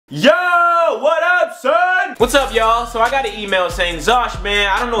Yo, what up, son? What's up, y'all? So I got an email saying, Zosh, man,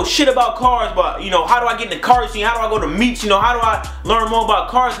 I don't know shit about cars, but, how do I get in the car scene? How do I go to meets? How do I learn more about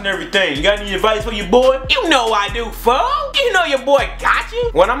cars and everything? You got any advice for your boy? You know I do, fool. You know your boy got you.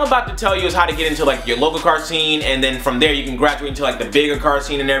 What I'm about to tell you is how to get into, your local car scene, and then from there you can graduate into, the bigger car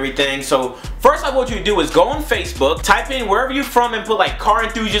scene and everything. So, first I want you to do is go on Facebook, type in wherever you're from, and put, car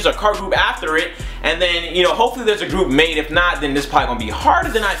enthusiast or car group after it, and then, hopefully there's a group made. If not, then this is probably gonna be harder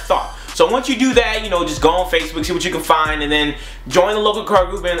than I thought. So once you do that, just go on Facebook, see what you can find, and then join the local car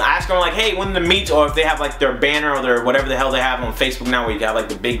group and ask them like, hey, when the meets, or if they have their banner or their whatever the hell they have on Facebook now, where you got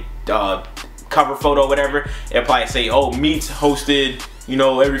the big cover photo or whatever, it'll probably say, oh, meets hosted,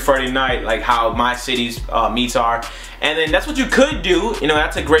 every Friday night, like how my city's meets are. And then that's what you could do.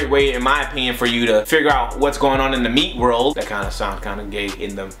 That's a great way, in my opinion, for you to figure out what's going on in the meat world. That kind of sounds kind of gay,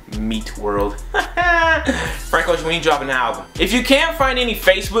 in the meat world. Frank Ocean, when you drop an album. If you can't find any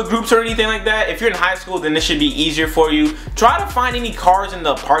Facebook groups or anything like that, if you're in high school, then this should be easier for you. Try to find any cars in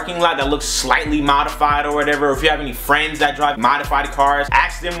the parking lot that look slightly modified or whatever. Or if you have any friends that drive modified cars,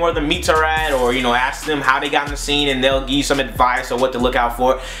 ask them where the meets are at, or ask them how they got in the scene, and they'll give you some advice or what to look out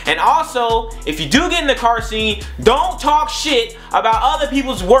for. And also, if you do get in the car scene, don't talk shit about other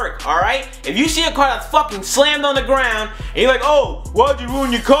people's work, alright? If you see a car that's fucking slammed on the ground, and you're like, oh, why'd you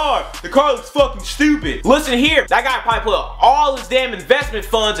ruin your car? The car looks fucking stupid. Listen here, that guy probably put all his damn investment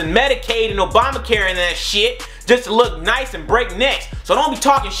funds in Medicaid and Obamacare and that shit just to look nice and break necks. So don't be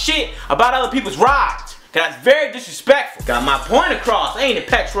talking shit about other people's rides. Cause that's very disrespectful. Got my point across, ain't it,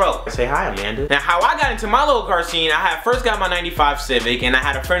 Petro? Say hi, Amanda. Now, how I got into my local car scene, I first got my 95 Civic, and I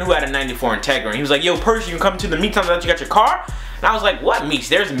had a friend who had a 94 Integra, and he was like, yo, Percy, you can come to the meet time that you got your car? And I was like, what meets?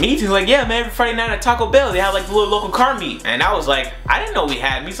 There's meets? He's like, yeah, man, every Friday night at Taco Bell, they have the little local car meet. And I was like, I didn't know we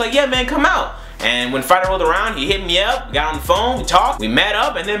had meets. Like, yeah, man, come out. And when Friday rolled around, he hit me up, we got on the phone, we talked, we met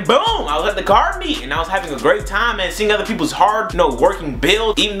up, and then boom, I was at the car meet, and I was having a great time, man, seeing other people's hard, working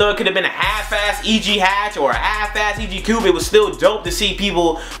build. Even though it could have been a half-ass EG hatch or a half-ass EG coupe, it was still dope to see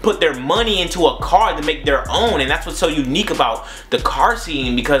people put their money into a car to make their own. And that's what's so unique about the car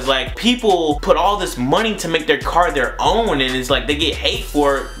scene, because people put all this money to make their car their own, and it's they get hate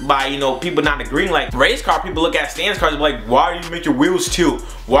for it by people not agreeing. Race car people look at stance cars and be like, why do you make your wheels tilt?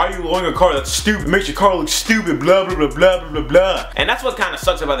 Why are you lowering a car that's stupid? It makes your car look stupid, blah blah blah blah blah blah. And that's what kind of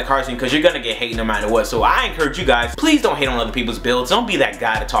sucks about the car scene, because you're gonna get hate no matter what. So I encourage you guys, please don't hate on other people's builds. Don't be that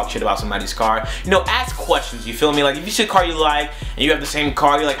guy to talk shit about somebody's car. Ask questions, you feel me? If you see a car you like, and you have the same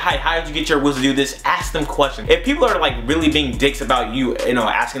car, you're like, hi, how did you get your wheels to do this? Ask them questions. If people are really being dicks about you,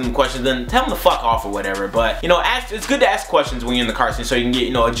 asking them questions, then tell them to fuck off or whatever. But, it's good to ask questions when you're in the car scene, so you can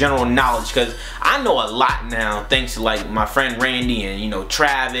get, a general knowledge, because I know a lot now, thanks to my friend Randy and,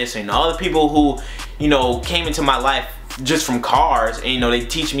 Travis and other people who, came into my life just from cars, and they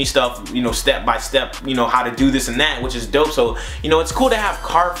teach me stuff, step by step, how to do this and that, which is dope. So it's cool to have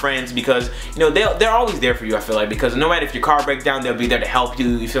car friends, because they're always there for you, I feel like, because no matter if your car breaks down, they'll be there to help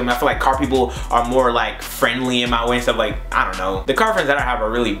you. You feel me? I feel like car people are more friendly in my way and stuff. I don't know, the car friends that I have are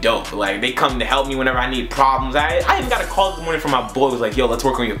really dope. They come to help me whenever I need problems. I even got a call this morning from my boy, who was like, yo, let's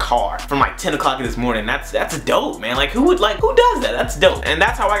work on your car, from 10 o'clock this morning. That's dope, man. Who does that? That's dope. And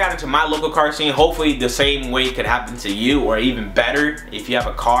that's how I got into my local car scene. Hopefully the same way could happen to you, or even better if you have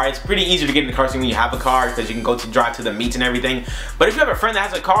a car. It's pretty easy to get in the car scene when you have a car, because you can go to drive to the meets and everything. But if you have a friend that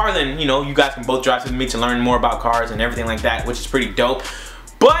has a car, then you guys can both drive to the meets and learn more about cars and everything like that, which is pretty dope.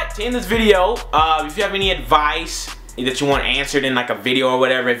 But to end this video, if you have any advice that you want answered in a video or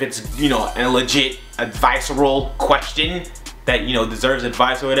whatever, if it's a legit advice-roll question that deserves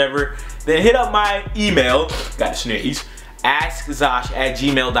advice or whatever, then hit up my email, got to sneeze,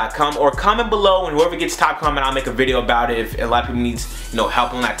 askzosh@gmail.com, or comment below, and whoever gets top comment, I'll make a video about it. If a lot of people needs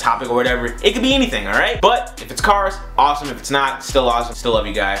help on that topic or whatever, it could be anything, alright? But if it's cars, awesome. If it's not, still awesome. Still love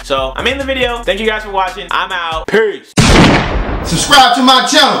you guys. So I'm in the video. Thank you guys for watching. I'm out. Peace. Subscribe to my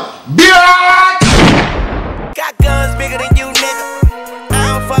channel, bitch. Got guns bigger than you, nigga. I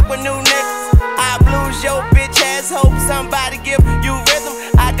don't fuck with new niggas. I blues your bitch ass. Hope somebody give you rhythm.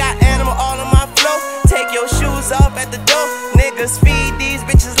 I got animal all on my flow. Take your shoes off at the door. Niggas feed these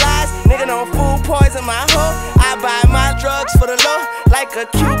bitches lies. Nigga don't food poison my hoe. I buy my drugs for the low, like a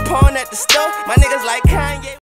coupon at the store. My niggas like Kanye.